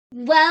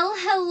Well,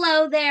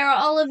 hello there,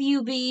 all of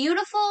you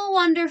beautiful,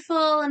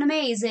 wonderful, and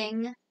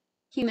amazing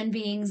human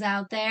beings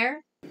out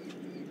there.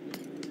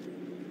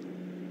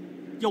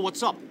 Yo,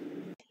 what's up?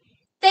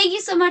 Thank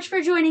you so much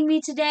for joining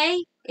me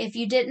today. If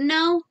you didn't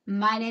know,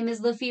 my name is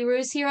Liffy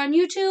Roos here on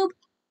YouTube,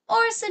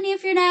 or Sydney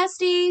if you're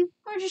nasty,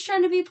 or just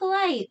trying to be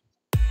polite.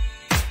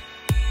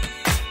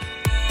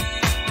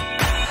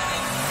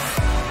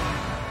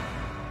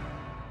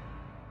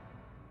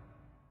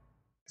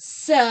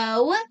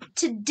 So,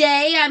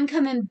 today I'm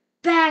coming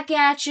back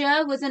at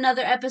ya with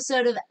another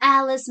episode of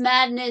Alice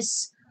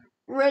Madness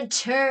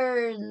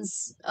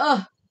Returns.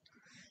 Ugh.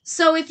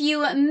 So if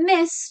you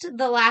missed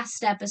the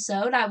last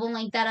episode, I will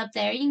link that up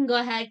there. You can go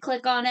ahead,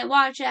 click on it,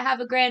 watch it, have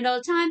a grand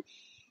old time,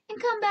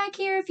 and come back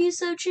here if you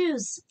so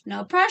choose.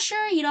 No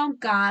pressure, you don't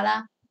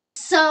gotta.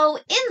 So,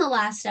 in the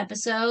last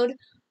episode,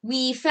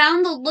 we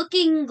found the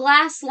Looking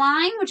Glass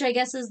Line, which I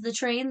guess is the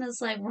train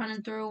that's like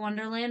running through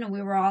Wonderland, and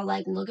we were all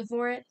like looking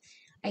for it.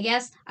 I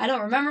guess. I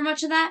don't remember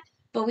much of that,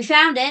 but we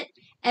found it.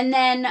 And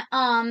then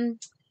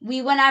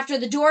we went after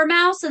the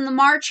Dormouse and the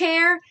March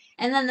Hare,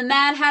 and then the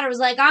Mad Hatter was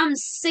like, I'm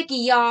sick of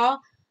y'all.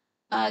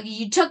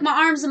 You took my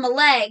arms and my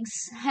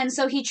legs. And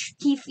so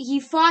he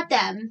fought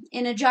them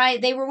in a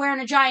giant, they were wearing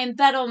a giant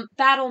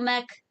battle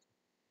mech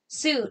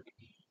suit.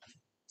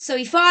 So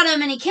he fought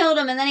him and he killed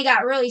him, and then he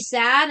got really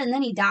sad, and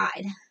then he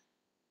died.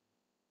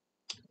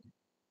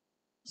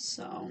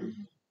 So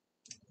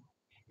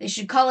they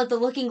should call it the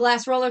Looking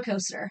Glass Roller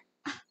Coaster.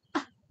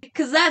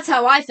 Because that's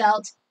how I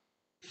felt.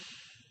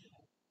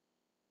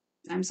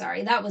 I'm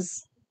sorry, that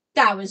was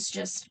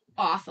just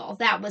awful.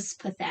 That was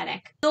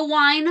pathetic. The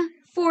wine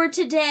for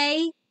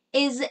today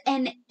is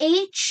an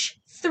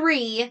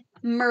H3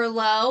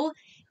 Merlot.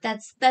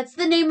 That's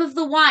the name of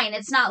the wine.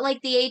 It's not like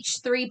the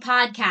H3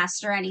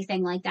 podcast or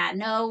anything like that.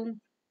 No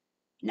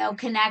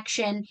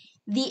connection.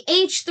 The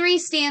H3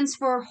 stands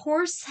for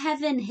Horse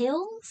Heaven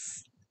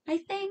Hills, I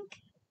think.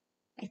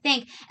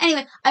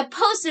 Anyway, I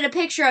posted a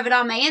picture of it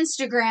on my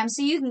Instagram,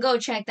 so you can go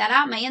check that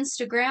out. My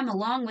Instagram,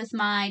 along with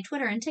my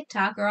Twitter and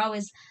TikTok, are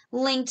always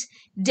linked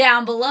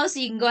down below, so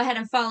you can go ahead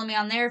and follow me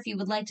on there if you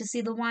would like to see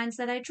the wines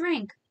that I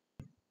drink.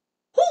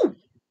 Whew!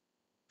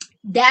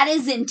 That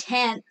is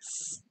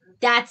intense.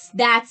 That's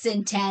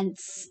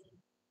intense.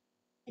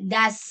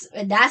 That's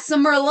a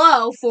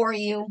Merlot for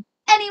you.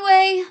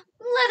 Anyway,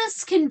 let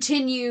us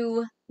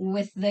continue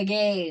with the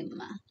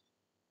game.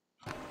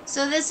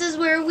 So this is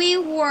where we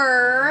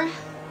were.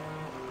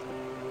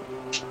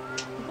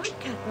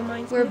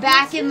 We're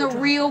back in the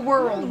real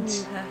world.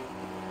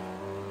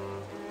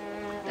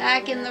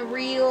 Back in the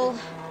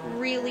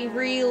really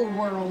real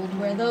world,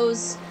 where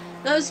those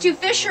two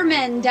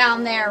fishermen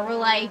down there were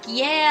like,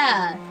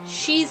 yeah,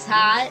 she's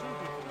hot.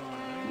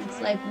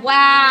 It's like,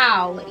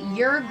 wow,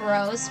 you're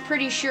gross.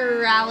 Pretty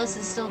sure Alice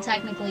is still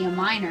technically a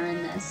minor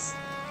in this.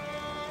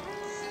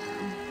 So,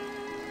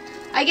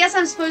 I guess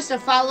I'm supposed to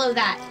follow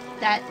that,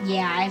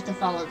 yeah, I have to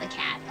follow the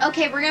cat.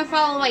 Okay, we're gonna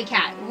follow the white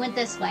cat. We went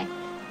this way.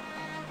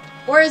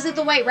 Or is it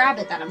the white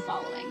rabbit that I'm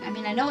following? I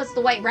mean, I know it's the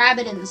white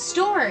rabbit in the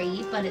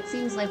story, but it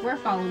seems like we're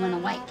following a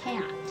white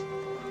cat.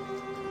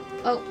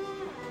 Oh.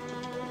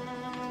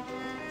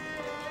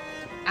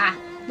 Ah,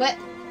 what?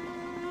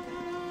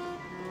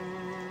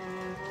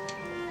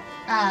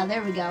 Ah,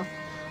 there we go.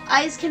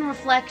 Eyes can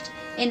reflect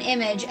an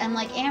image and,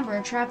 like amber,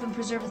 trap and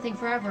preserve a thing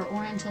forever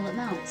or until it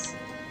melts.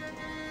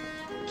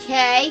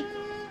 Okay.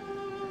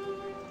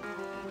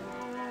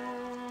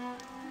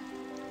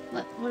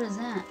 What is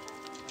that?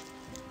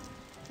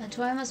 A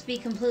toy must be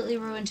completely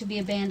ruined to be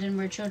abandoned,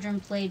 where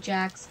children play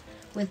jacks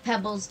with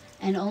pebbles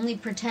and only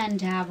pretend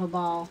to have a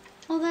ball.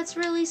 Oh, that's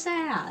really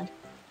sad.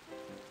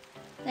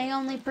 They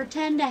only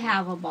pretend to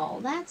have a ball.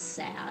 That's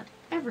sad.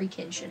 Every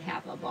kid should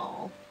have a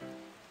ball.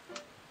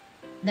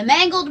 The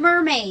Mangled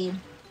Mermaid.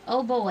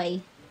 Oh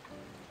boy.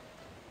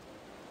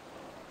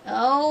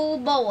 Oh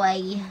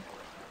boy.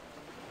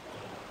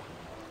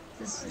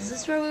 Is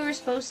this where we were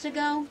supposed to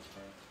go?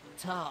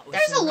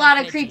 There's a lot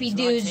of creepy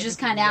dudes just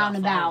kind of out and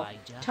about.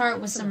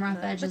 Tart with some rough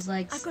edges,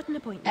 like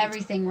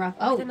everything rough.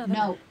 Oh,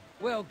 no.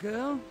 Well,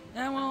 girl,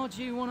 how hard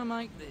do you want to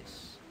make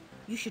this?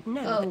 You should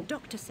know the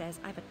doctor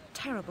says I've a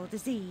terrible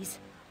disease.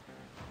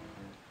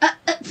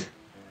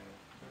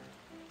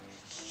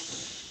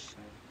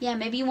 Yeah,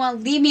 maybe you want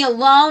to leave me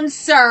alone,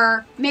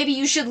 sir. Maybe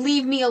you should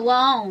leave me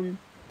alone.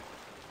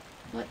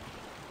 What?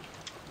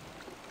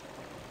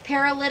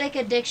 Paralytic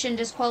addiction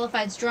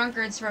disqualifies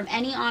drunkards from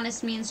any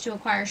honest means to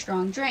acquire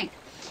strong drink.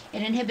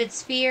 It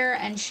inhibits fear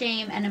and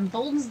shame and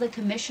emboldens the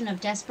commission of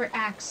desperate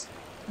acts.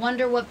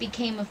 Wonder what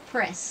became of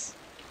Priss.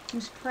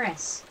 Who's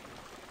Priss?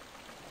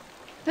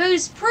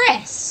 Who's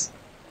Priss?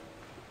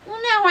 Well,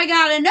 now I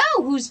gotta know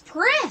who's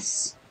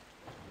Priss.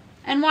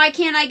 And why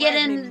can't I get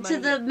into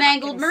the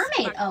Mangled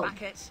Mermaid? Oh.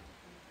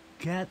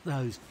 Get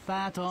those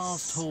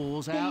fat-ass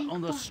whores out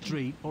on the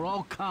street, or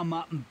I'll come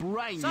up and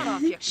brain you. Shut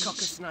off, you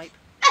cocker-snipe.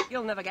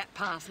 You'll never get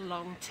past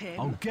Long Tim.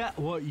 I'll get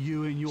what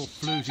you and your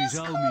floozies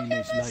owe me,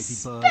 Miss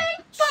Ladybird.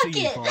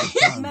 See if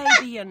I don't.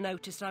 Maybe you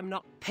noticed I'm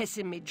not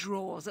pissing me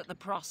drawers at the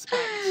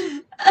prospect.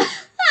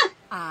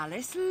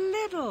 Alice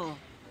Liddell.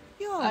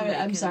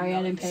 I'm sorry,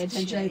 I didn't pay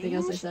attention to anything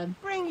else I said.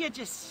 Bring your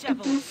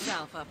disheveled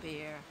self up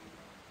here.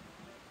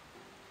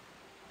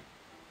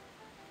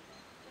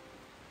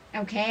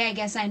 Okay, I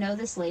guess I know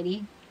this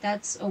lady.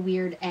 That's a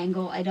weird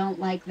angle. I don't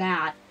like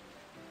that.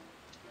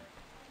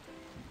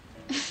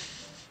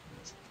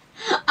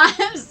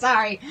 I'm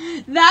sorry.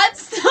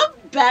 That's the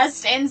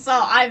best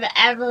insult I've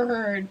ever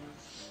heard.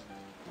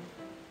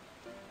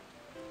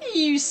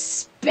 You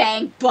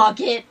spank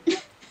bucket.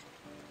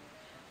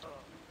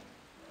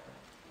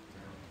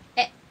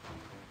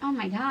 Oh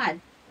my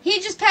god.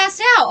 He just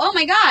passed out. Oh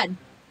my god.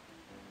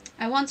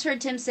 I once heard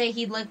Tim say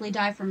he'd likely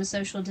die from a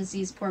social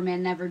disease. Poor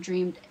man never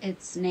dreamed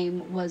its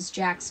name was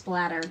Jack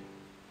Splatter.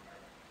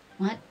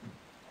 What?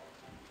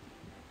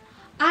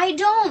 I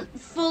don't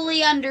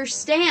fully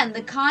understand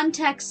the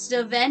context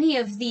of any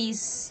of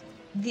these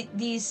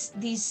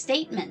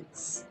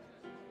statements.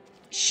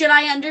 Should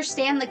I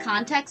understand the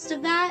context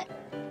of that?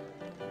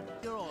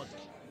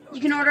 You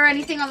can order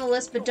anything on the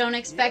list, but don't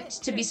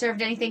expect to be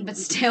served anything but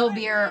stale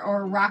beer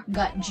or rock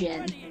gut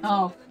gin.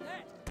 Oh.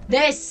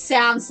 This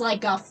sounds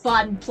like a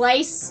fun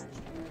place.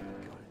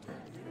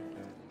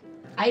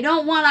 I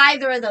don't want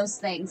either of those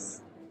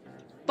things.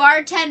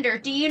 Bartender,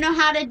 do you know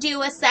how to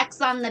do a sex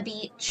on the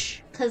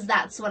beach? Because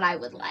that's what I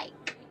would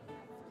like.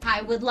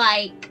 I would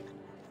like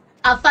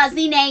a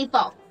fuzzy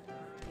navel.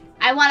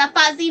 I want a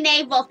fuzzy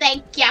navel,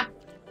 thank ya.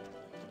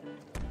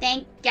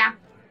 Thank ya.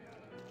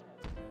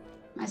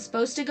 Am I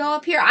supposed to go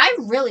up here? I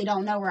really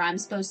don't know where I'm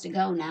supposed to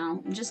go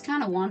now. I'm just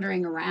kind of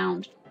wandering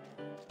around.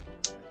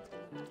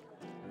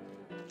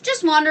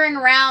 Just wandering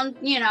around,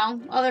 you know,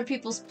 other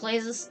people's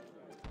places.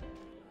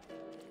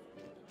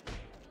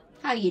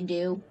 How you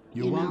do?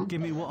 You won't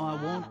give me what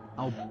I want?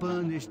 I'll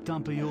burn this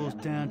dump of yours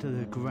down to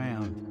the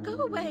ground. Go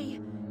away.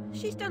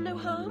 She's done no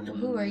harm.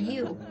 Who are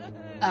you?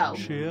 Oh,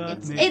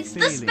 it's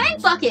the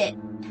spank bucket.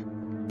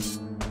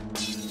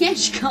 Yeah,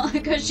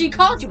 because she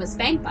called you a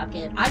spank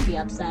bucket. I'd be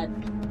upset.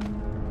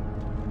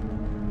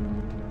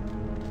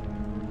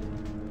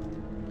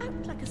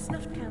 Act like a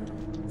snuffed candle.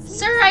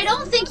 Sir, I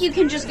don't think you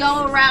can just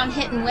go around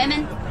hitting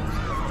women.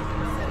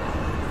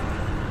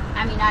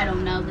 I mean, I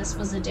don't know. This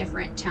was a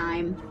different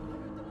time,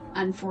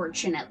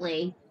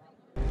 unfortunately.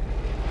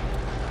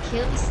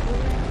 Kills.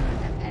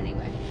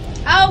 Anyway.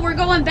 Oh, we're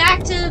going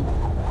back to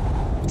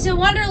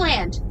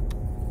Wonderland.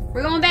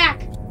 We're going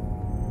back.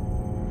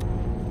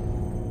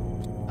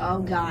 Oh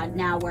God,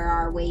 now where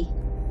are we?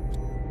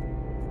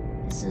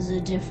 This is a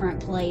different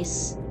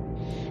place.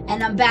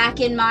 And I'm back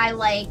in my,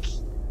 like,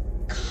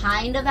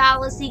 kind of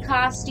Alice-y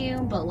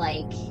costume, but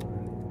like,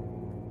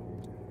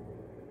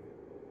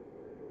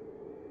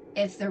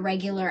 if the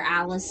regular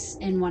Alice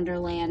in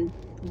Wonderland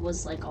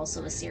was like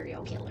also a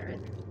serial killer.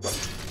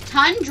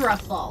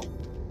 Tundraful.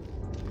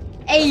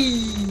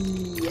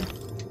 Ayy.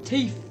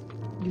 Teeth.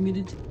 You made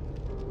it.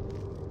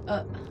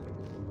 Oh.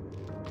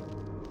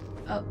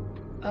 Oh.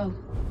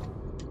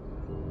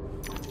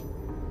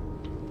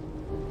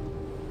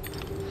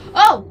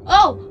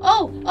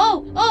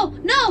 Oh,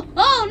 no!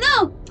 Oh,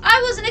 no!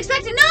 I wasn't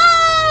expecting, no!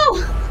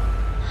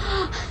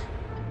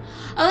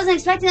 I wasn't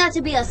expecting that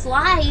to be a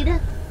slide.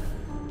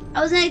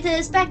 I wasn't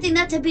expecting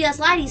that to be a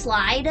slidey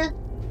slide.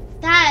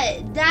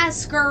 That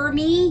scared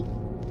me.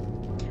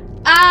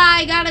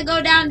 I gotta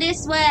go down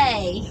this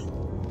way.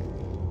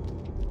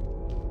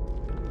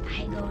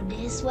 I go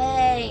this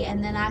way,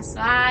 and then I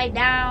slide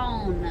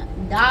down.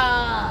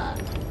 Duh.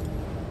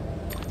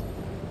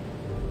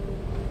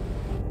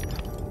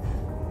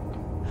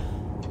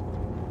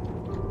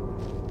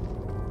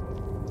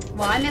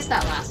 Well, I missed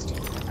that last two.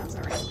 That's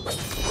alright.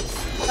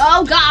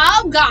 Oh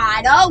God, oh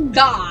God, oh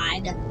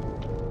God!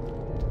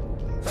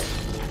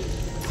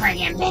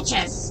 Friggin'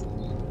 bitches.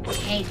 I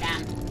hate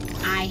them.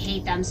 I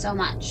hate them so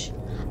much.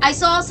 I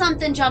saw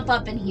something jump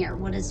up in here.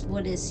 What is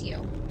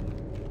you?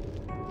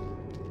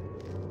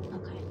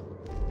 Okay.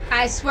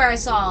 I swear I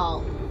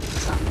saw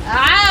something.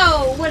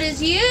 Ow! What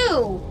is you?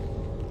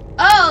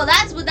 Oh,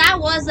 that's what that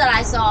was that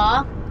I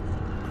saw.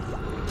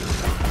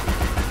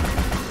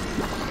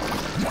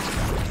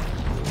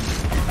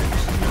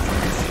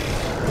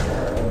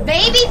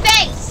 Baby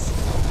face!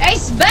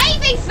 Ace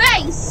baby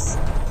face!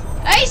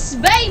 Ace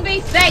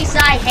baby face!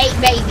 I hate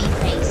baby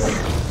face.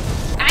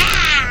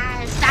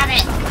 Ah! Stop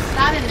it!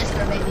 Stop it,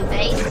 Mr. Baby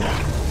Face.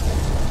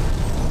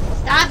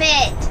 Stop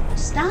it!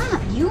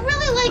 Stop! You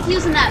really like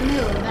using that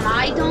move, and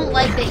I don't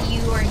like that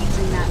you are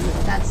using that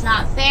move. That's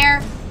not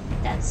fair.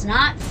 That's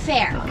not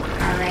fair.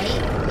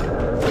 Alright?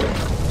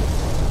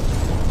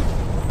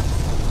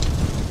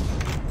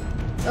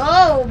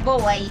 Oh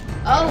boy.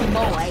 Oh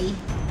boy.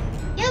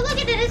 Yeah, look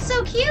at it. It's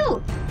so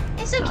cute.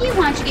 It's so cute.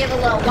 Why don't you give a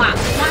little whop?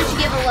 Why don't you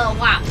give a little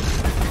whop?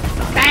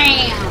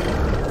 Bam!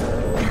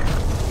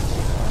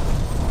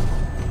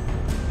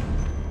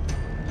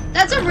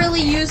 That's a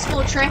really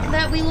useful trick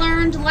that we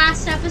learned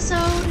last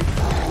episode.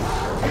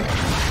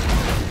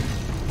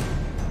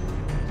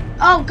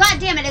 Oh, God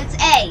damn it. It's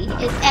A.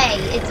 It's A.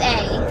 It's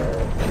A.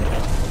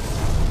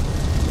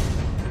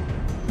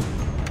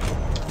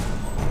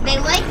 They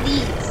like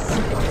these.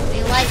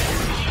 They like them.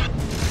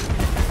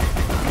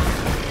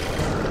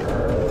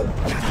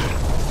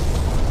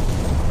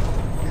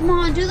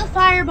 on, do the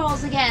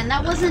fireballs again.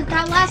 That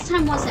last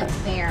time wasn't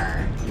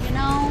fair, you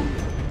know?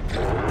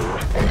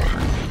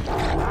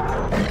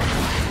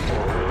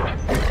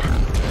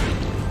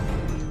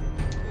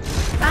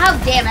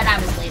 Oh, damn it, I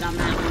was late on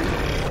that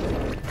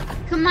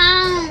one. Come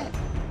on.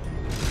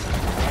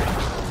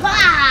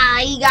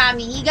 Ah, he got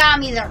me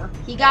there.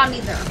 He got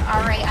me there.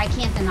 Alright, I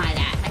can't deny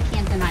that. I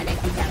can't deny that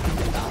he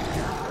definitely got me there.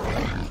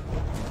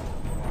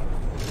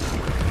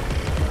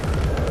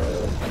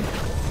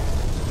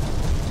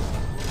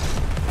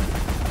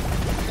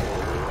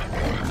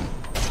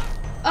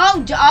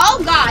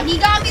 Oh god, he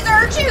got me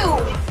there too!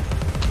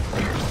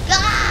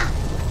 Ah!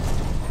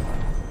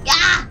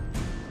 Ah!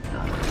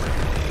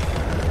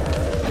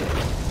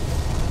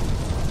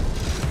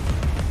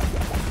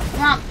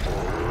 Come on.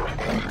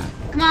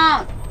 Come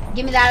on.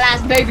 Give me that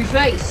last baby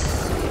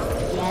face.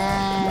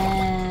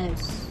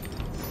 Yes.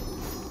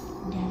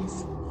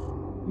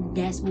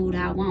 That's what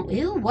I want.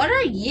 Ew, what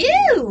are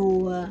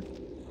you?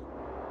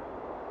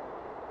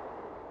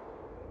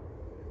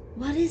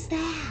 What is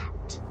that?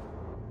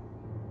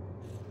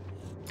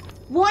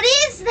 What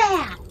is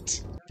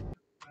that?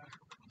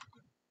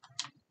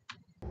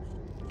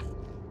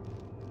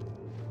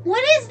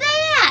 What is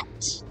that?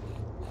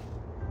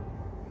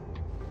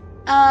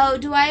 Oh,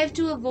 do I have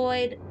to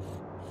avoid?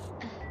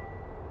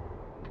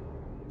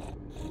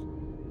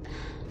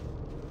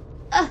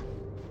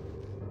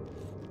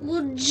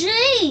 Well,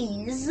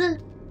 jeez.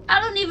 I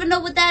don't even know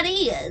what that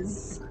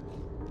is.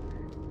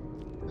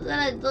 Is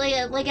that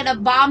like an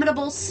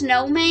abominable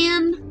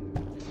snowman?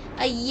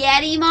 A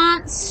Yeti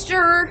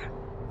monster?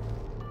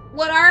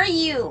 What are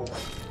you?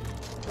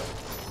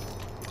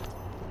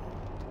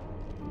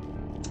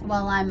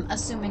 Well, I'm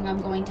assuming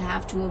I'm going to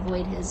have to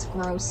avoid his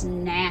gross,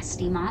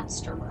 nasty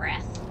monster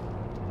breath.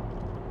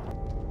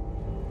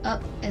 Oh,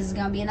 this is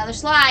gonna be another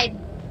slide.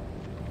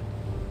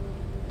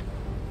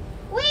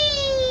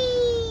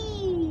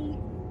 Whee!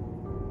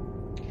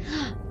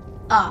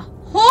 A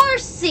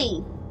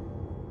horsey!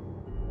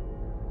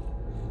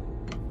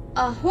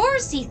 A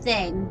horsey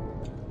thing.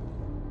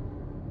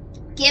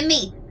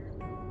 Gimme,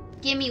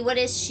 what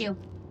is she?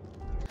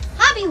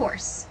 Hobby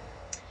horse.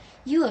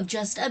 You have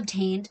just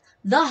obtained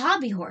the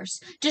hobby horse.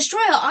 Destroy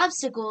all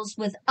obstacles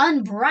with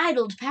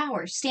unbridled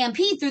power.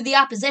 Stampede through the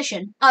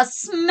opposition. A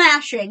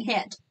smashing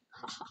hit.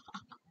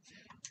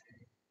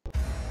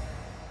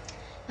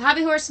 The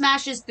hobby horse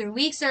smashes through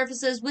weak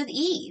surfaces with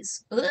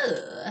ease.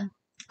 Ugh.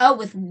 Oh,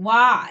 with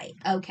Y.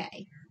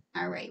 Okay.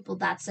 Alright, well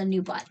that's a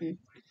new button.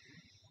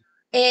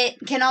 It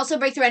can also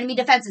break through enemy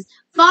defenses.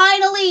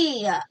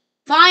 Finally!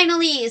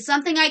 Finally!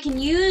 Something I can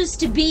use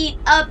to beat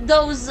up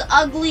those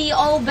ugly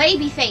old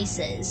baby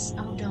faces.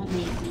 Oh, don't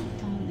make me.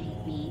 Don't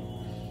make me.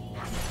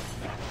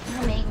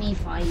 Don't make me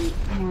fight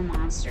more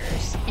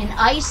monsters. An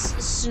ice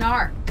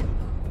snark.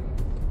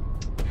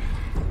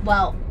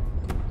 Well,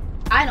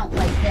 I don't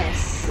like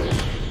this.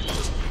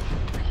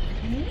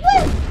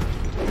 Woo!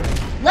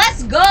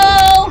 Let's go!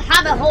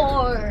 Have a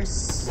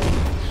horse!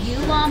 You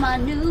are my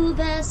new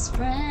best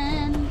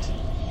friend.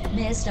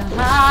 Mr.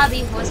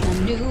 Hobby Horse, my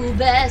new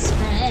best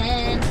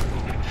friend.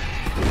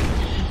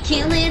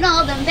 Killing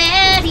all the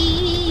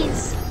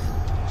baddies.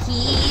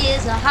 He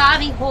is a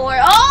hobby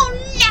horse. Oh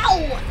no!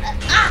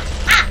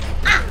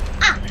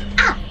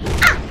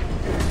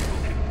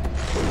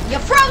 You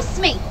froze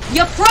me!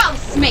 You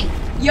froze me!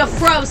 You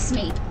froze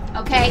me!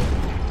 Okay?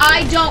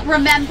 I don't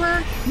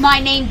remember my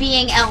name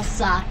being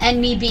Elsa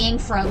and me being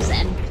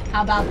frozen.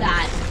 How about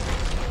that?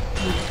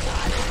 Oh my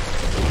god.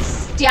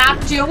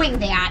 Stop doing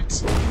that.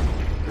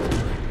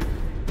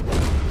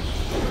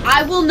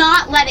 I will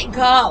not let it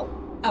go.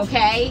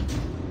 Okay?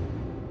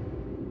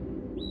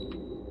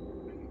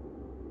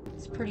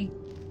 It's pretty...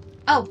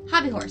 Oh,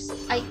 hobby horse.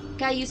 I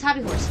gotta use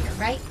hobby horse here,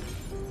 right?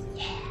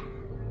 Yeah.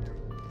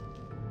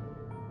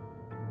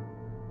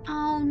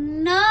 Oh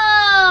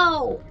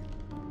no!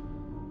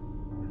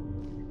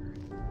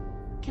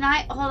 Can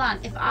I, hold on,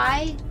 if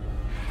I...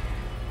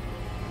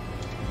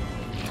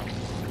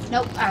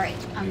 Nope, alright,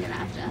 I'm gonna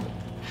have to...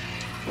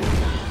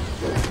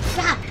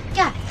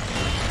 God!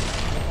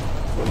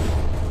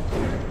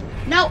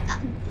 No!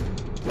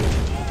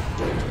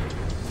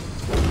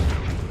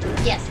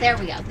 Yes, there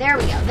we go.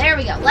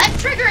 Left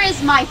trigger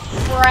is my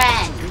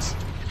friend.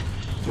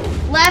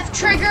 Left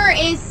trigger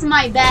is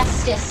my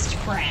bestest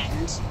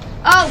friend.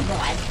 Oh,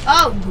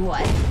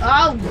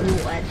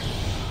 good.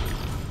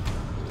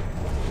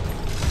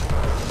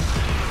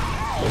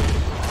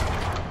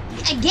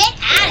 Get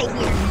out of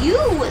here.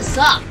 You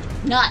suck.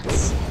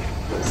 Nuts.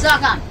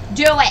 Suck 'em.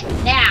 Do it.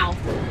 Now.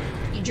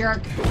 You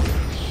jerk.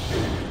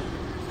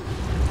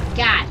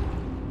 God.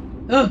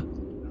 Ugh.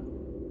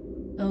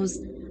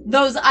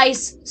 Those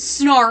ice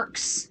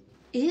snarks.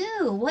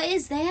 Ew, what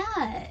is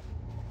that?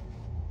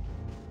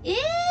 Ew!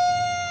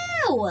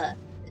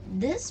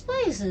 This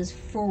place is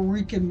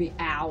freaking me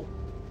out.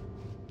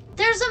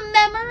 There's a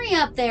memory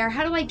up there.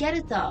 How do I get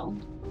it, though?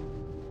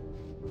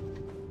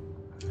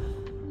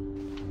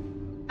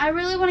 I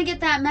really want to get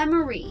that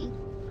memory.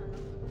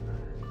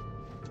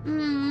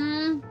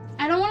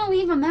 I don't want to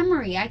leave a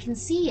memory. I can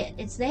see it.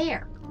 It's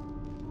there.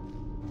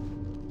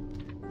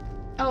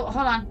 Oh,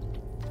 hold on.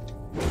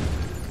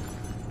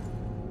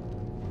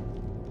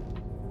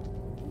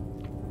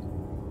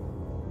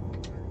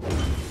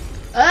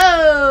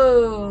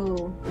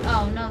 Oh!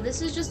 Oh, no,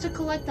 this is just to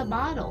collect the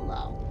bottle,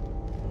 though.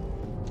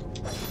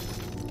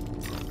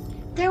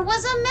 There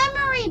was a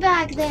memory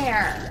back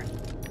there!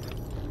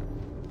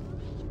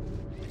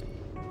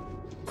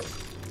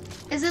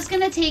 Is this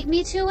gonna take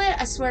me to it?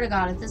 I swear to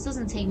God, if this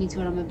doesn't take me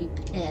to it, I'm gonna be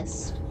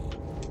pissed.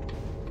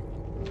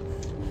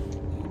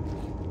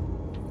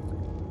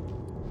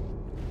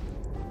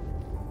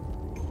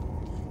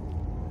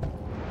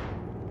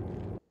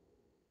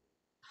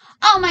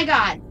 Oh my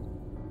God!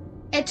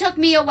 It took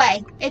me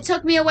away. It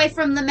took me away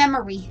from the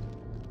memory.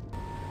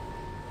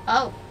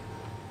 Oh.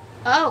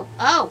 Oh,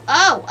 oh,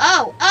 oh,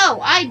 oh, oh!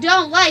 I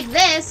don't like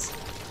this!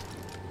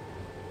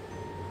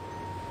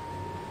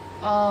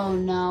 Oh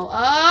no,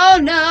 oh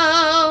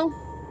no!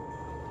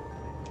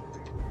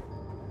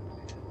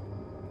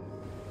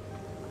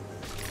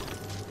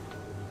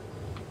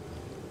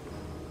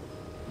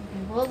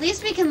 Okay, well, at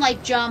least we can,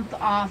 like, jump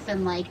off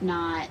and, like,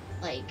 not,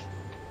 like...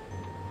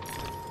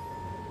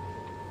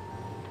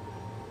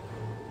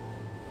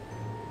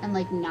 and,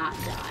 like, not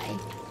die.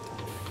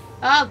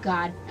 Oh,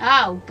 God.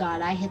 Oh,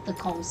 God. I hit the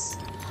coals.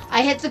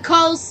 I hit the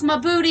coals. My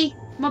booty.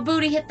 My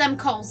booty hit them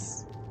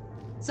coals.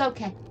 It's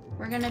okay.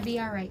 We're gonna be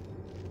alright.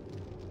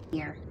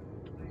 Here.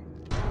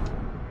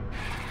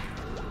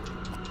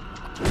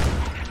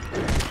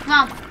 Come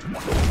on.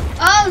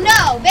 Oh,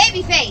 no.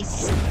 Baby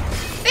face.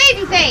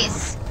 Baby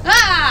face.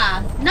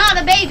 Ah! Not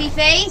a baby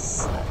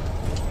face.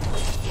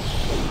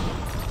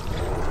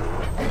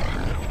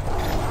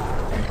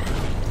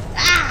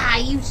 Ah,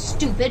 you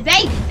stupid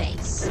baby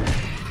face.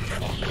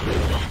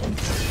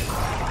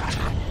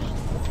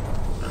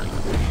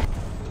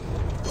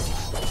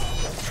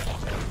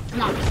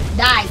 Come on,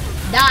 die,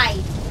 die,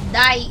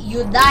 die,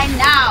 you die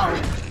now.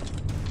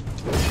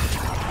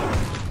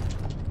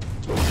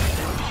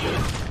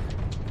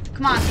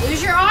 Come on,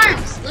 lose your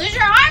arms. Lose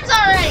your arms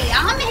already.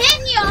 I'm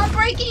hitting you. I'm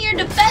breaking your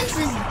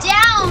defenses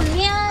down,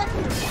 man.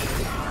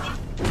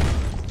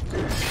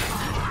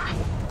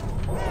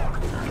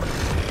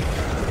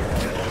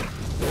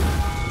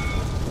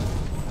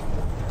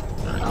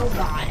 Oh,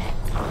 God.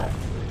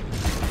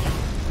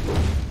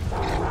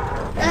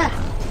 Ugh.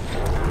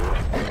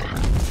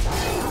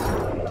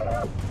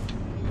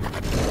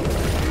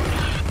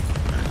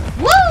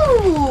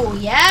 Woo!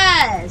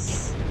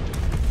 Yes!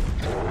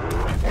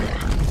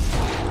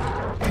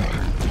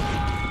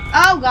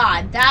 Oh,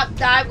 God.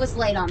 That was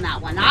late on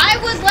that one. I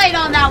was late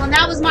on that one.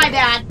 That was my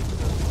bad.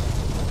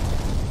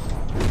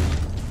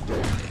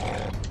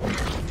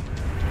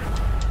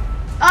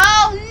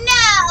 Oh,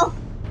 no!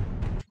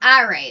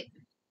 All right.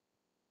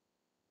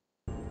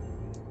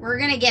 We're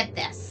gonna get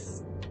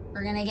this.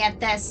 We're gonna get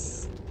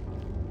this.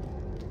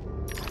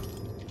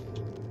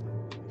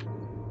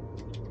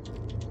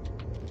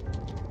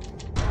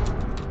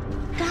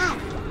 God,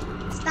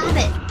 stop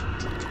it.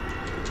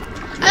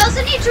 I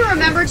also need to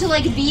remember to,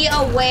 like, be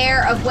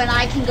aware of when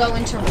I can go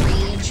into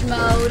rage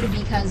mode,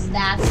 because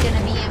that's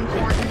gonna be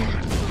important.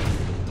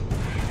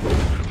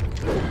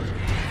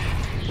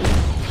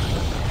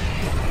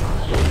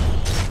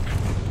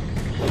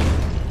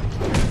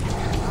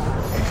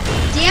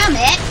 Damn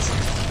it!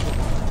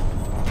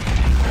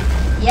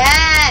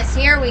 Yes,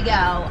 here we go.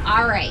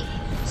 Alright.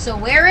 So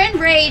we're in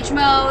rage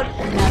mode.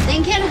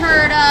 Nothing can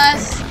hurt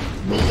us.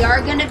 We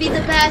are gonna be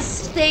the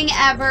best thing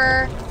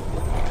ever.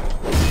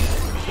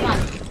 Come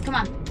on. Come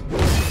on.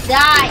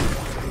 Die.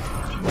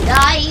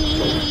 Die.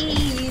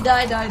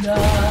 Die, die, die.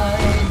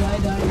 Die, die,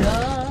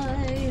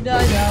 die.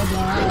 Die, die,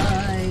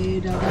 die.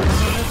 Die,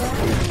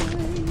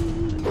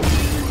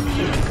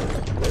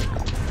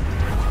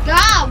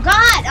 Oh,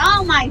 God.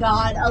 Oh, my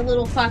God. A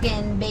little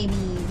fucking baby,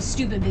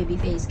 stupid baby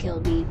face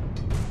killed me.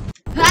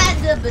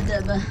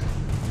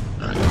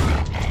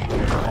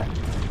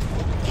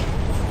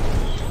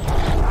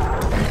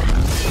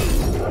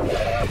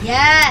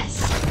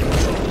 Yes!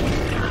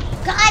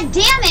 God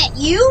damn it,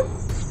 you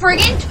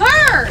friggin'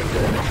 turd!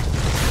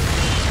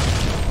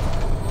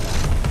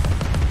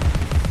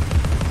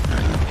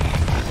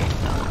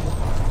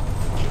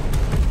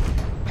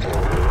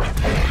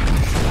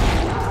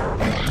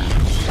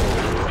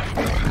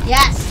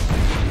 Yes!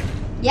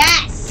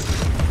 Yes!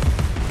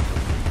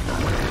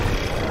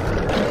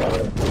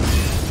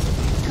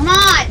 Come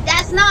on,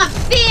 that's not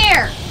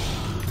fair!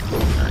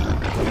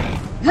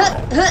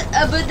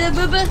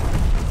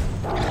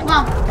 Come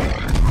on.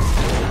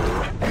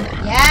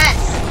 Yes!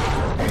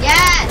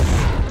 Yes!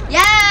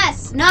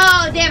 Yes! No,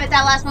 damn it,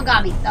 that last one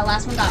got me. That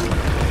last one got me.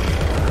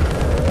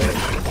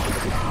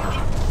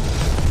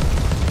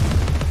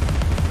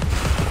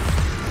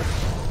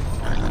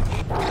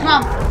 Come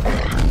on.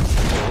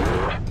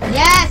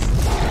 Yes!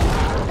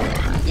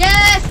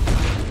 Yes!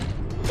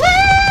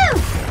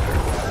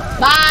 Woo!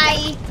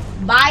 Bye!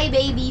 Bye,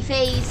 baby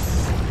face.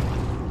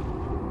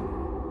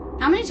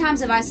 How many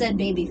times have I said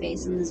baby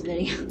face in this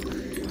video?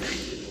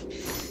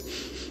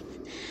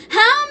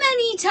 How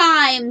many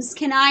times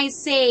can I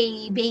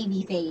say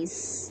baby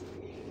face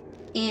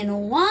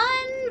in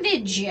one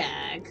did ya?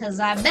 Cause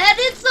I bet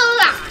it's a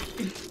lot.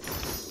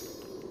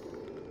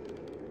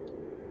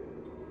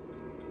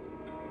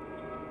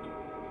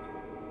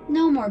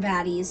 No more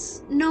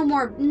baddies. No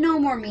more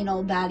mean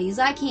old baddies.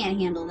 I can't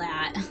handle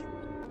that.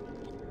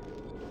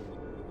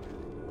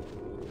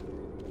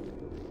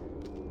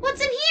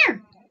 What's in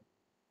here?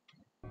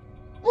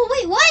 Well,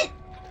 wait, what?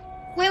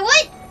 Wait,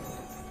 what?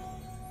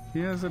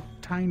 Here's a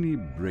tiny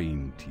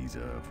brain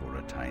teaser for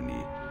a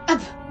tiny... Well,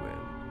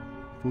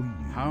 for you.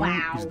 How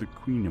is the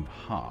Queen of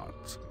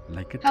Hearts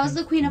like a typhoon? How is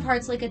the Queen of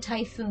Hearts like a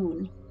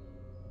typhoon?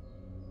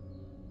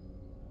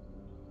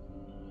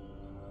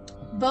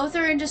 Both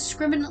are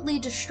indiscriminately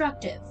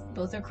destructive.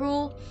 Both are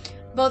cruel.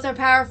 Both are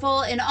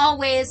powerful in all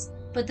ways,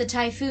 but the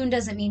typhoon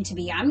doesn't mean to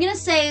be. I'm gonna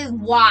say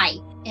why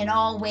in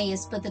all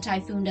ways, but the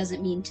typhoon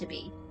doesn't mean to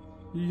be.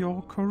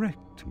 You're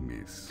correct,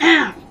 miss.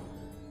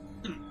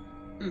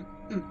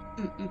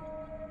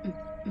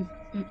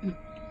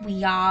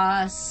 We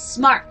are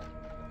smart.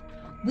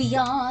 We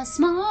are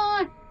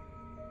smart.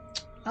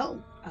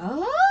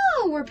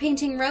 Oh, we're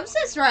painting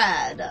roses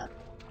red.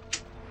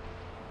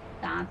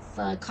 That's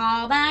a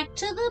callback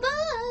to the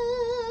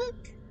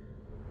book.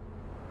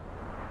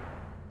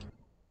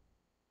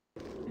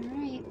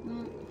 Alright,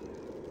 well.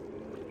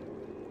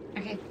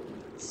 Okay.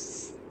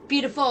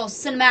 Beautiful,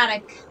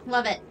 cinematic.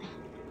 Love it.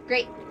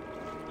 Great.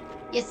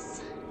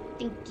 Yes.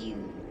 Thank you.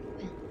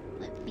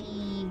 Let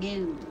me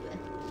go.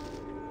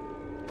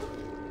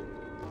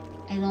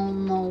 I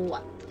don't know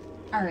what.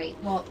 Alright,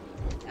 well.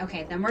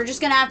 Okay, then we're just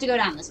gonna have to go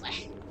down this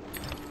way.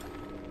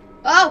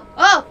 Oh,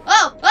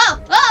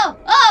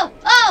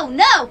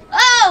 no!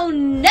 Oh,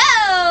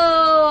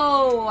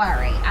 no!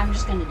 Alright, I'm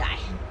just gonna die.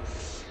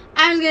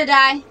 I'm just gonna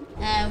die,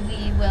 and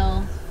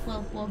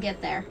we'll get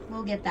there.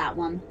 We'll get that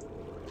one.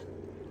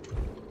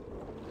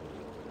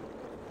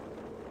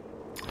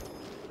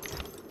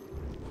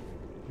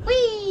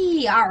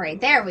 Whee!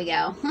 Alright, there we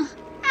go.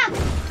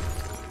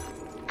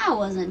 That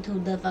wasn't too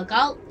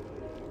difficult.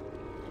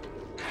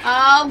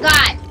 Oh,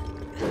 God!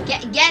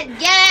 Get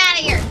out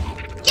of here!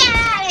 Get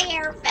out of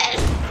here,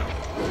 fish!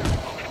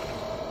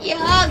 You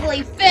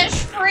ugly fish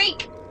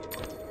freak!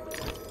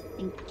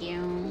 Thank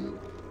you.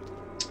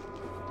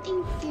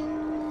 Thank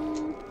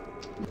you.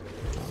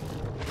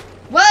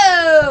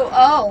 Whoa!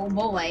 Oh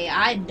boy,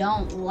 I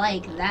don't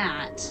like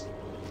that.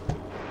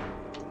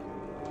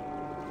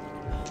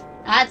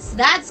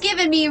 That's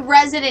giving me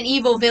Resident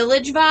Evil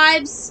Village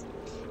vibes.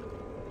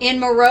 In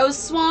Moreau's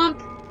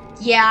Swamp.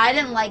 Yeah, I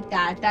didn't like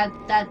that.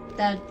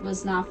 That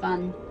was not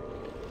fun.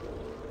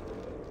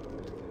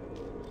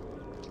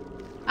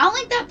 I'll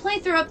link that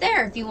playthrough up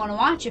there if you want to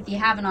watch, if you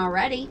haven't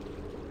already.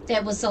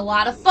 That was a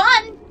lot of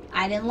fun.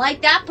 I didn't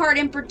like that part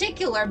in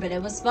particular, but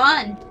it was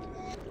fun.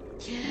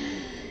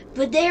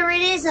 But there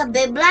it is, a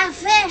big black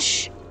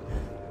fish.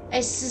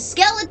 It's a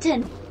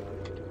skeleton.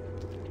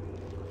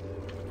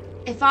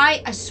 If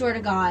I swear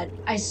to God,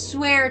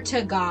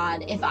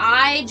 if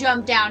I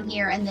jump down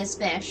here and this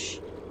fish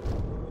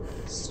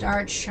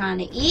starts trying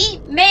to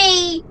eat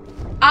me,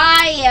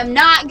 I am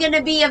not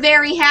gonna be a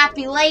very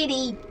happy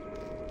lady.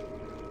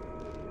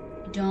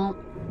 Don't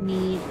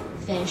need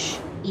fish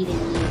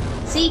eating me.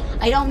 See,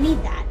 I don't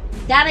need that.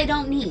 That I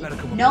don't need.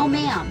 No,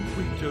 ma'am.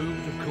 We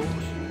doomed, of course.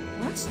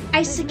 What?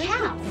 Ice a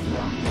cow.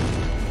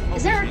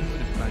 Is there?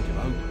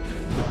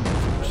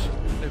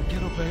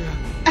 Get up there.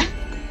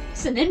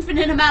 It's an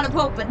infinite amount of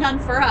hope, but none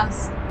for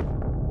us.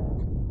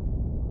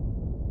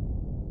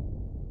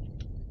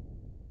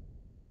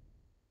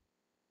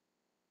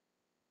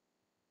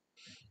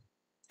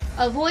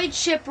 Avoid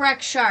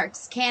shipwreck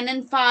sharks,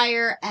 cannon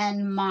fire,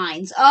 and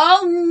mines.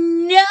 Oh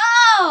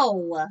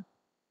no!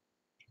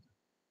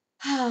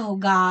 Oh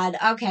God.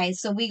 Okay,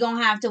 so we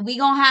gonna have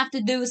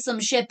to do some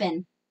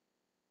shipping.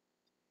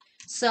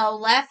 So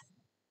left,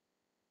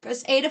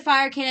 press A to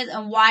fire cannons,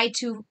 and Y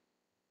to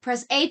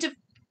press A to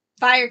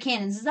fire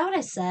cannons. Is that what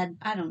I said?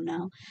 I don't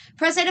know.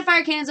 Press A to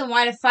fire cannons and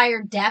Y to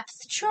fire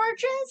depth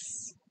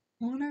charges.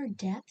 What are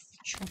depth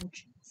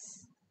charges?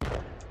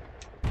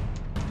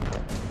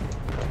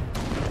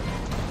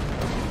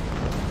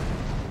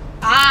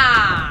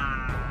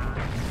 Ah!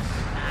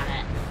 Got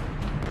it.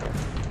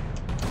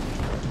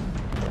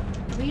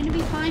 Are we gonna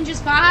be fine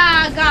just fine?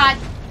 Ah, God.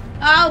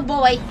 Oh,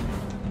 boy.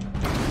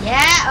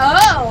 Yeah,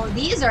 oh,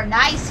 these are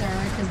nicer,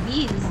 because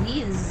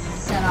these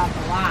set off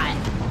a lot.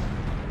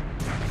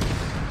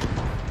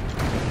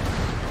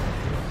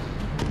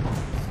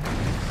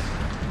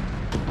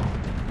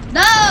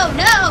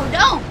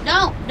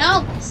 No,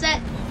 don't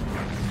set.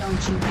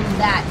 Don't you do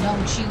that,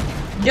 don't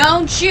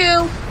you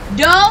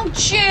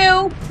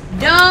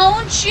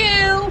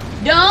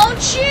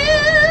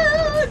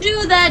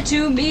do that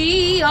to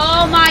me.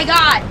 Oh my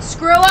God,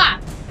 screw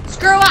up.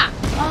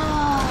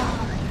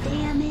 Oh,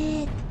 damn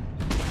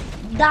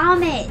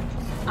it.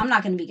 I'm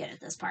not gonna be good at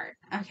this part.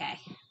 Okay,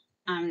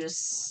 I'm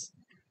just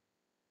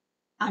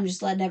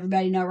letting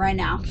everybody know right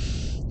now.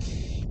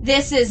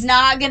 This is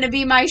not gonna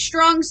be my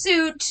strong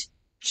suit.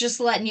 Just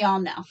letting y'all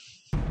know.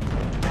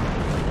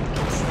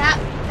 Stop.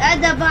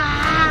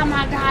 Oh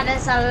my God,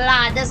 there's a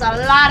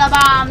lot of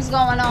bombs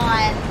going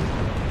on.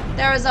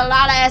 There was a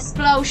lot of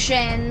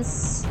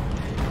explosions.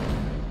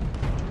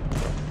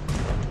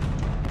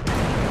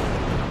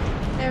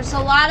 There's a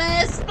lot of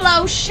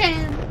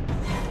explosions.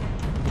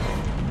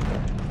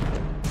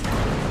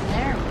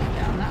 There we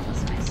go. That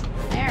was nice.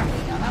 There we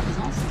go. That was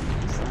also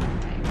nice. There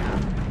we go.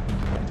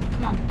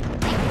 Come on.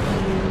 Thank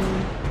you.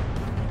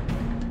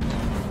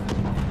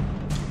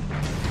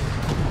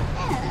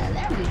 Yeah,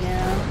 there we go.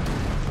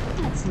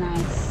 That's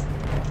nice.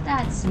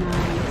 That's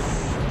nice.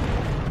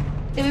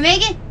 Did we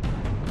make it?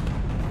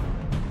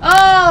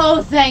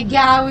 Oh, thank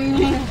God we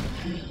made it.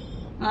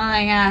 Oh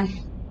my God.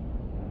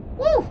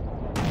 Woo!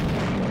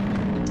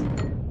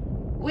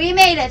 We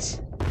made it.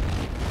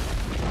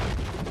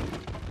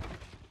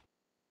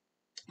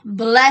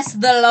 Bless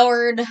the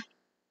Lord.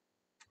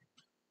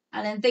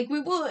 I didn't think we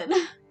would.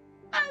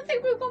 I didn't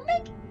think we were gonna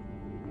make it.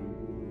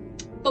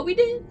 But we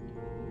did.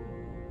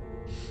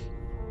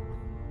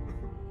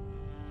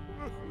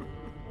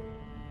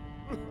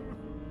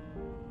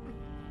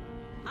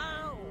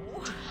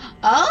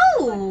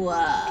 Oh,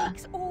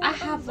 I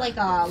have like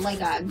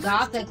a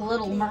gothic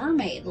Little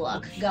Mermaid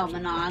look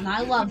going on.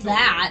 I love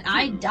that.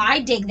 I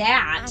dig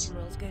that.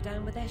 Admirals go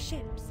down with their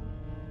ships.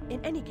 In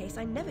any case,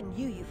 I never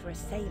knew you for a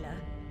sailor.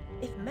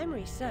 If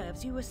memory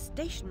serves, you were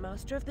station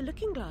master of the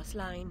Looking Glass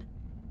line.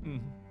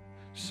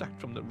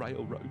 Sacked from the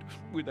railroad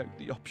without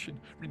the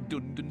option.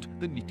 Redundant,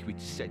 the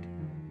nitwit said.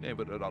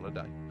 Never a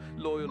holiday.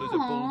 Loyal as a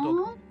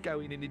bulldog,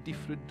 going in a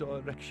different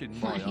direction.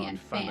 My Aunt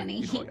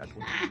Fanny. If I had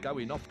one,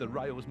 going off the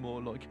rails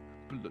more like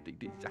bloody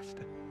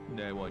disaster.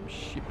 Now I'm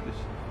shipless.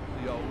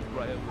 The old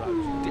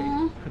railroad's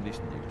dead, and this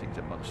new thing's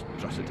a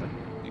monstrosity.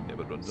 It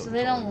never runs on. So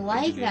they don't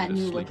like that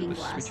Engineers new asleep Looking at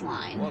the Glass switch.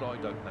 line. What I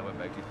don't know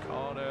about it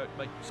can't hurt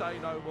me. Say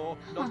no more.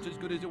 Not as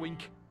good as a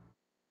wink.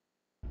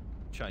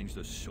 Change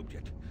the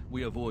subject.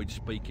 We avoid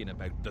speaking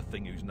about the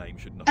thing whose name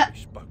should not be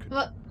spoken.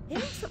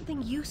 Hearing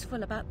something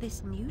useful about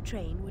this new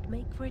train would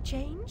make for a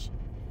change.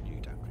 You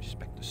don't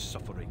respect the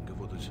suffering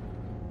of others.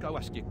 Go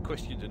ask your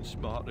questions and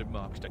smart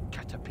remarks to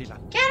Caterpillar.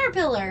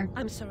 Caterpillar.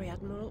 I'm sorry,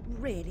 Admiral,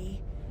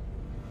 really.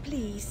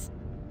 Please,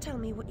 tell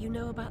me what you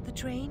know about the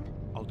train.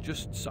 I'll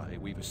just say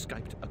we've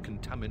escaped a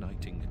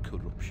contaminating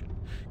corruption.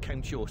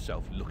 Count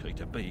yourself lucky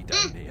to be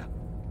down here.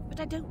 But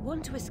I don't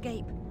want to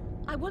escape.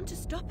 I want to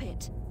stop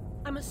it.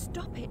 I must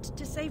stop it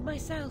to save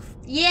myself.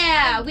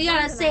 Yeah, we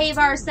gotta save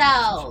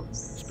ourselves.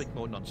 Speak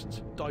more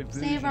nonsense. Diversions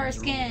Save our rule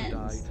skins.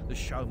 the day. The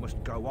show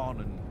must go on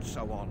and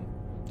so on.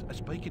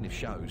 Speaking of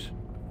shows.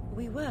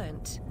 We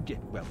weren't. Yeah,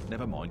 well,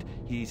 never mind.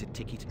 Here's a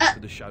ticket for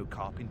the show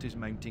Carpenter's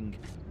mounting.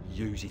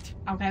 Use it.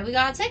 Okay, we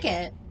got a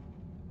ticket.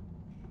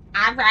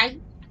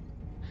 Alright.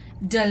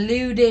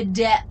 Deluded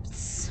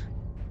depths.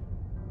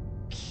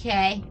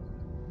 Okay.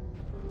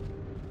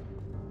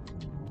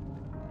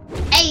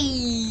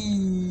 Hey!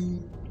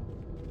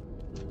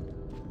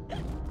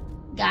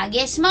 Gotta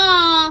get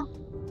small.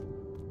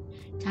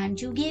 Time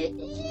to get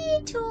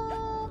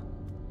little.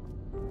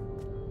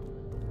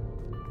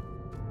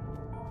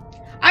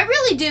 I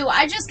really do.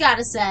 I just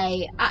gotta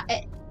say,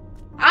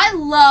 I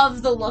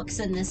love the looks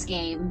in this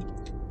game.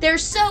 They're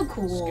so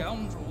cool.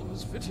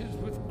 Scoundrels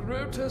fitted with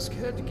grotesque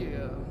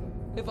headgear.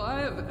 If I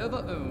have ever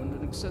owned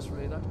an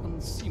accessory that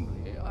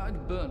unseemly,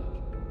 I'd burn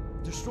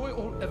it, destroy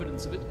all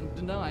evidence of it, and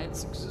deny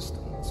its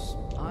existence.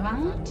 I've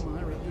had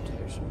my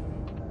reputation.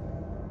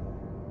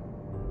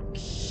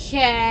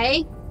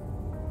 Okay.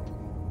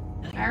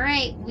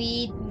 Alright,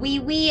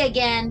 we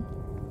again.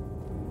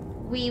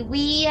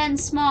 We and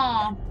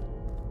small.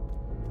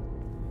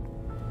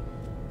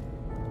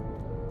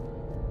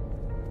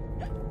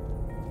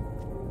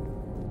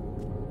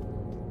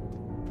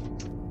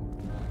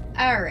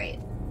 Alright.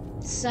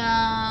 So...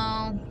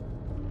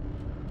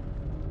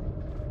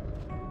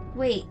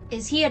 Wait,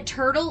 is he a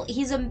turtle?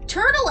 He's a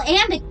turtle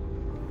and a...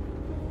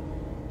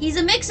 He's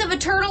a mix of a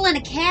turtle and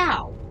a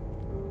cow.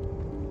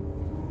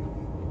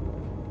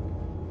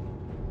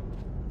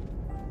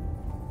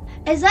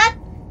 Is that...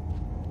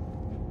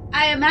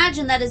 I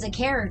imagine that is a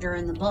character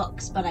in the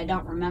books, but I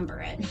don't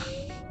remember it.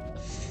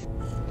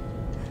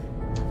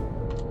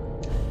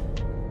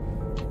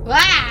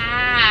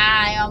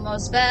 I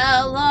almost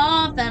fell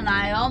off and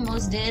I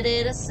almost did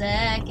it a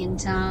second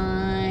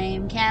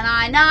time. Can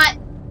I not?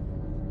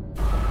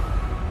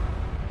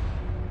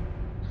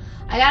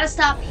 I gotta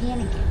stop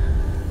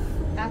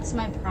panicking. That's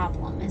my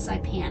problem, is I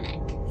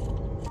panic.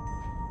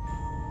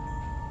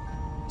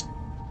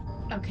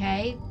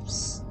 Okay.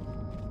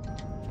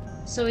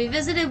 So we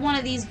visited one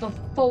of these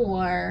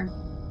before.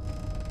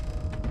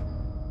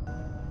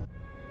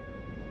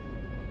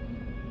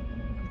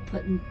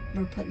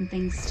 We're putting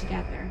things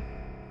together.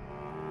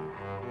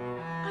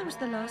 I was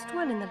the last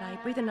one in the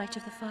library the night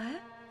of the fire.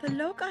 The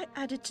log I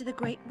added to the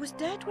grate was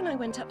dead when I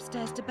went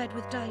upstairs to bed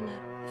with Dinah.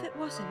 If it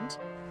wasn't,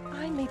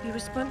 I may be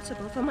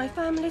responsible for my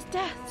family's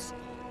deaths.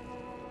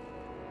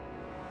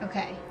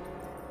 Okay.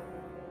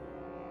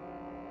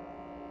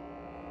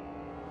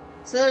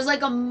 So there's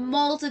like a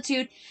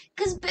multitude,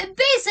 because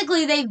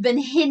basically they've been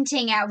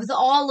hinting at, with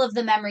all of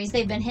the memories,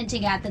 they've been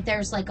hinting at that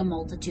there's like a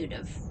multitude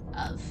of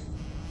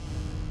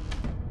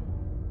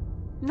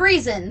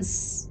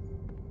reasons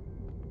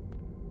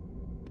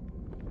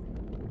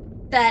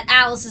that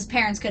Alice's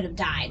parents could have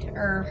died,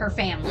 or her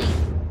family.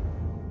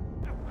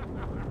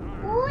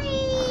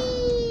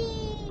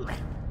 Whee!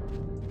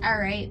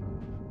 Alright.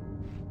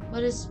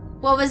 What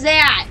was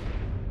that?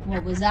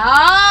 What was that?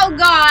 Oh,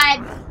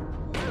 God!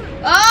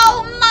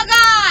 Oh, my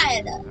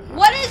God!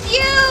 What is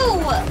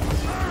you?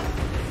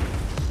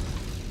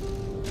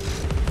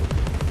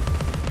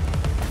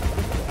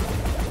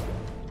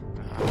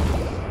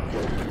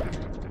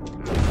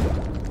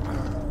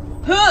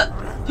 Huh!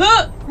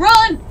 Huh!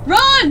 Run!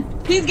 Run!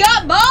 He's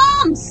got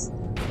bombs!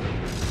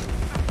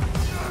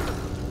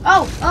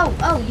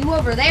 Oh, you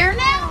over there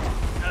now?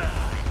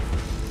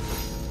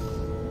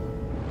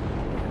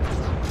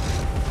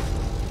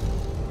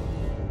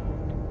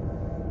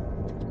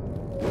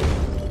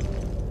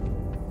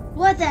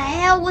 What the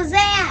hell was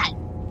that?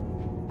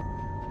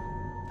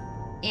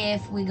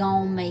 If we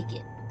gonna make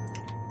it.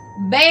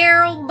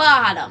 Barrel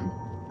bottom.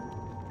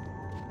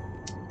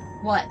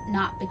 What,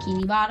 not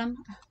bikini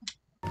bottom?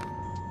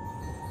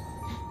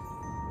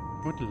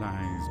 What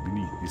lies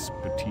beneath this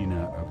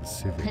patina of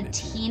civility?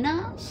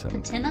 Patina?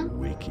 Patina?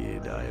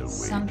 Wicked, I'll wager.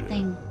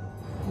 Something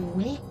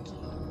wicked.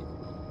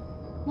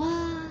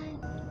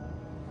 What?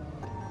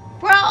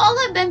 Bro, all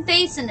I've been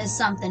facing is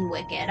something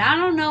wicked. I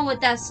don't know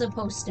what that's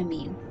supposed to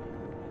mean.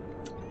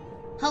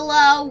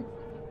 Hello?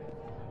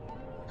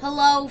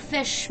 Hello,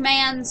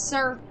 fishman,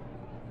 sir?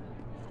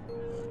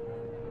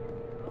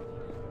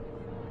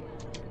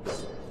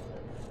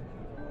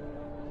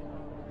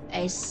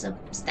 A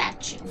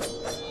statue.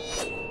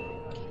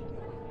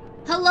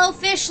 Hello,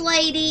 fish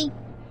lady.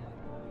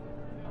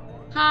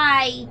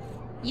 Hi.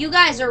 You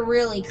guys are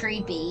really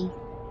creepy.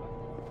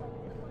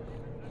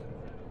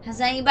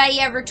 Has anybody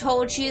ever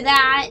told you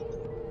that?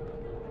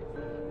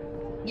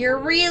 You're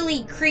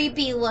really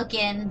creepy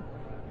looking.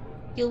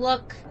 You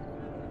look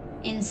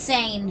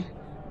insane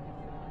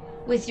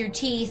with your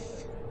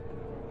teeth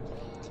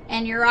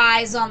and your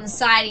eyes on the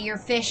side of your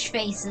fish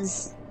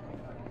faces.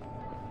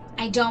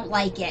 I don't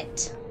like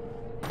it.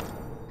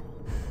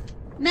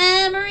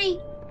 Memory,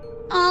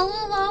 all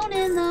alone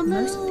in the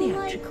Most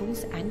moonlight.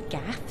 theatricals and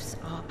gaffs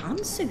are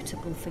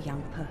unsuitable for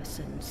young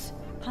persons.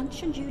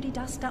 Punch and Judy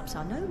dust-ups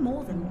are no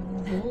more than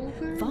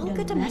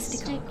vulgar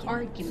domestic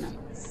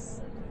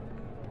arguments.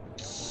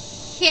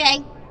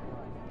 Okay.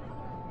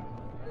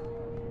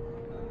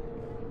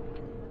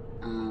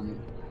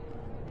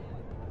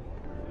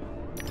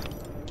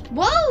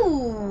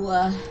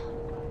 Whoa!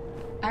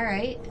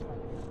 Alright.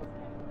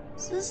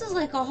 So this is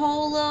like a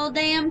whole little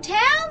damn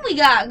town we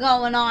got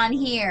going on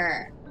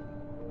here.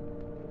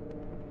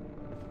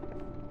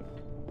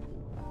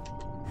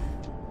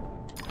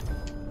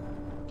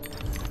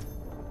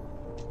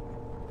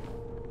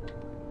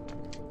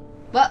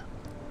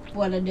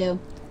 What'd I do?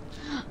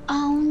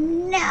 Oh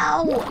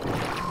no!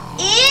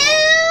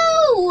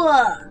 Ew!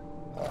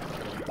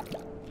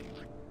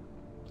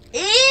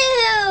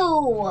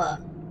 Ew!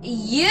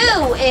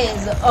 You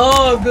is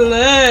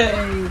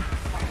ugly!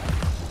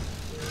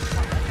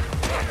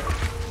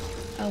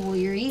 Oh, well,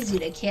 you're easy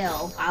to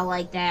kill. I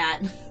like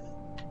that.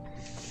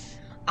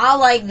 I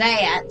like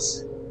that.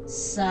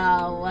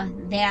 So,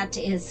 that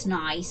is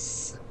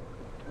nice.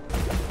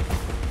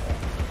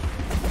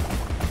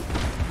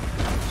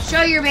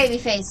 Show your baby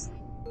face.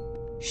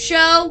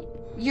 Show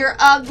your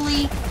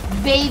ugly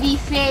baby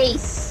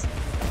face.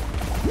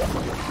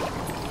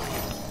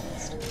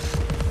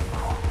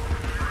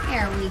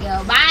 There we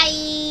go.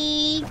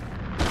 Bye.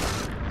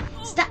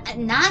 Stop.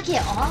 Knock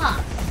it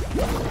off.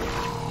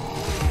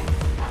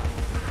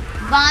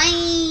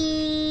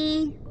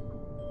 Bye.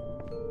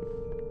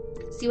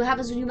 See what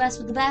happens when you mess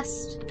with the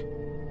best?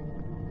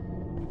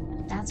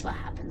 That's what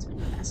happens when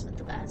you mess with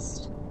the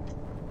best.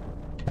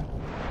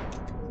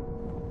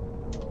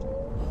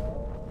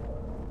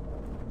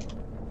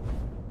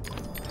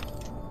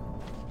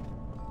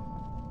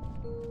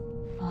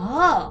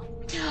 Oh.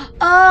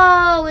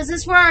 Oh, is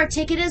this where our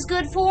ticket is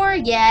good for?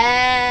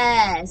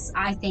 Yes,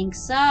 I think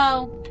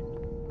so.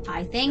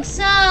 I think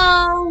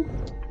so.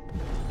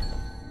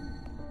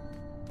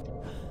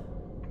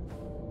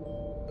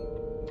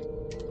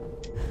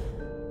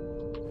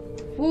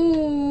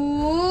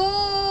 Ooh.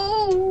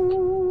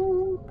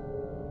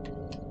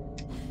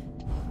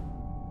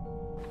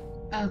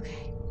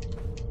 Okay.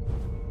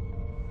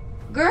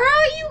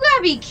 Girl, you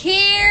gotta be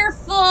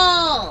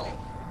careful.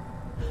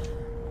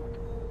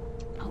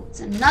 It's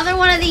another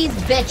one of these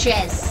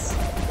bitches.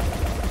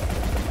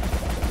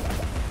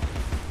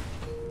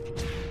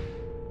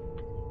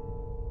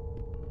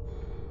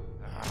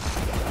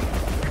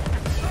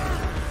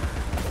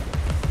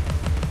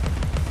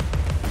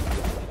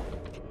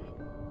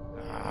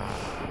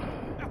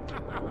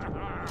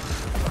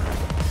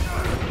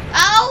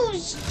 Oh,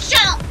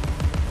 shut up.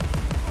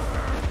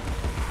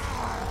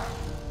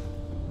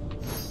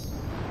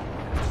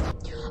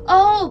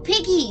 Oh,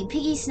 piggy.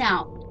 Piggy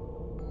snout.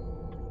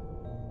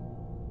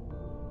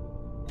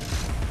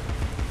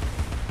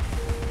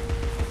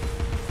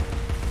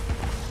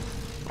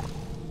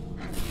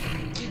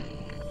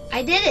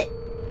 I did it.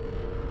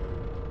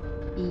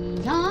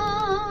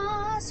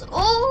 Yes.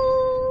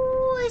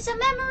 Oh, I there's a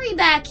memory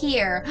back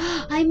here.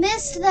 I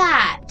missed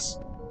that.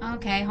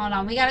 Okay, hold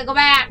on. We gotta go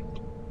back.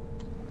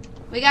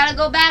 We gotta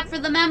go back for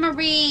the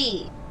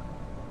memory.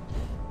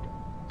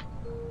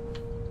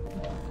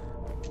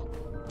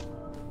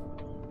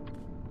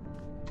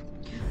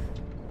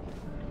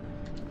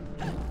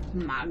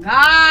 My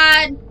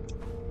God.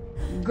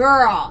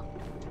 Girl.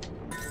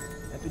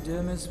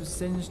 Epidermis was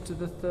singed to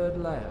the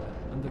 3rd layer,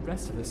 and the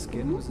rest of the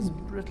skin was as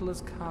brittle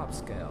as carp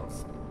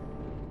scales.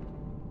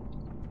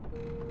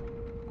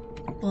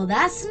 Well,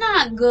 that's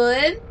not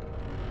good.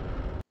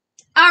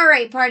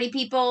 Alright, party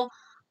people.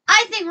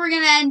 I think we're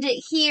going to end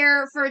it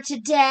here for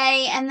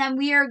today, and then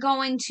we are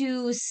going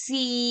to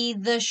see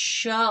the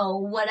show,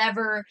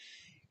 whatever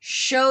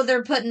show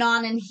they're putting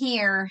on in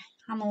here.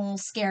 I'm a little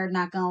scared,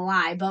 not going to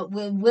lie, but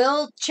we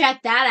will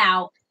check that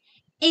out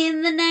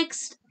in the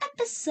next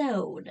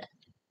episode.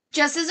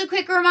 Just as a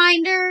quick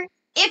reminder,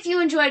 if you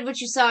enjoyed what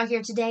you saw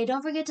here today,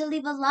 don't forget to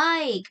leave a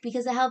like,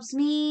 because it helps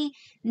me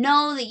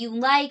know that you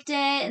liked it,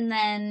 and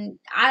then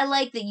I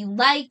like that you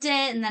liked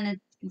it, and then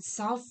it's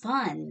all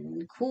fun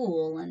and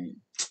cool, and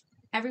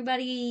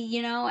everybody,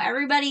 you know,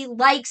 everybody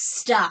likes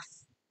stuff.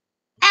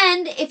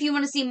 And if you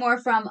want to see more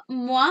from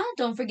moi,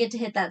 don't forget to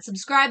hit that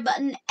subscribe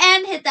button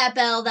and hit that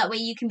bell. That way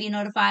you can be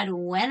notified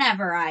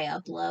whenever I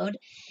upload.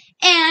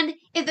 And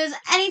if there's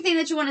anything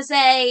that you want to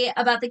say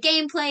about the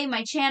gameplay,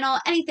 my channel,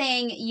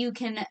 anything, you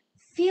can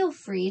feel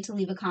free to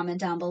leave a comment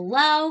down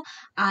below.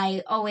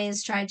 I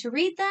always try to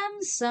read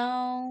them,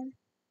 so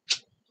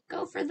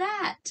go for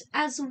that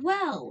as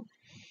well.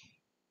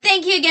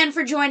 Thank you again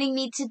for joining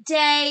me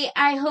today.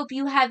 I hope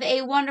you have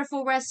a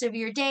wonderful rest of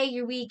your day,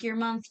 your week, your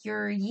month,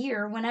 your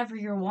year, whenever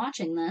you're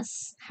watching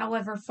this,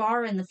 however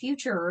far in the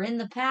future or in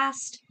the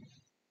past.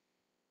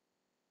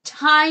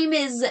 Time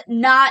is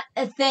not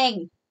a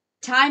thing.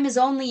 Time is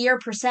only your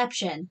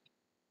perception.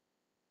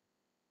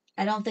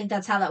 I don't think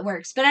that's how that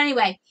works. But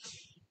anyway,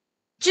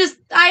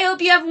 I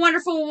hope you have a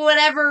wonderful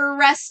whatever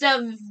rest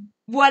of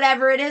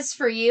whatever it is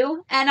for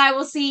you. And I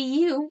will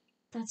see you.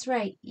 That's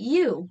right,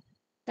 you.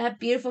 That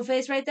beautiful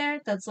face right there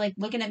that's like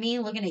looking at me,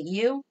 looking at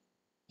you.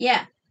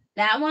 Yeah,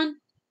 that one.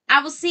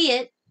 I will see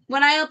it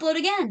when I upload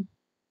again.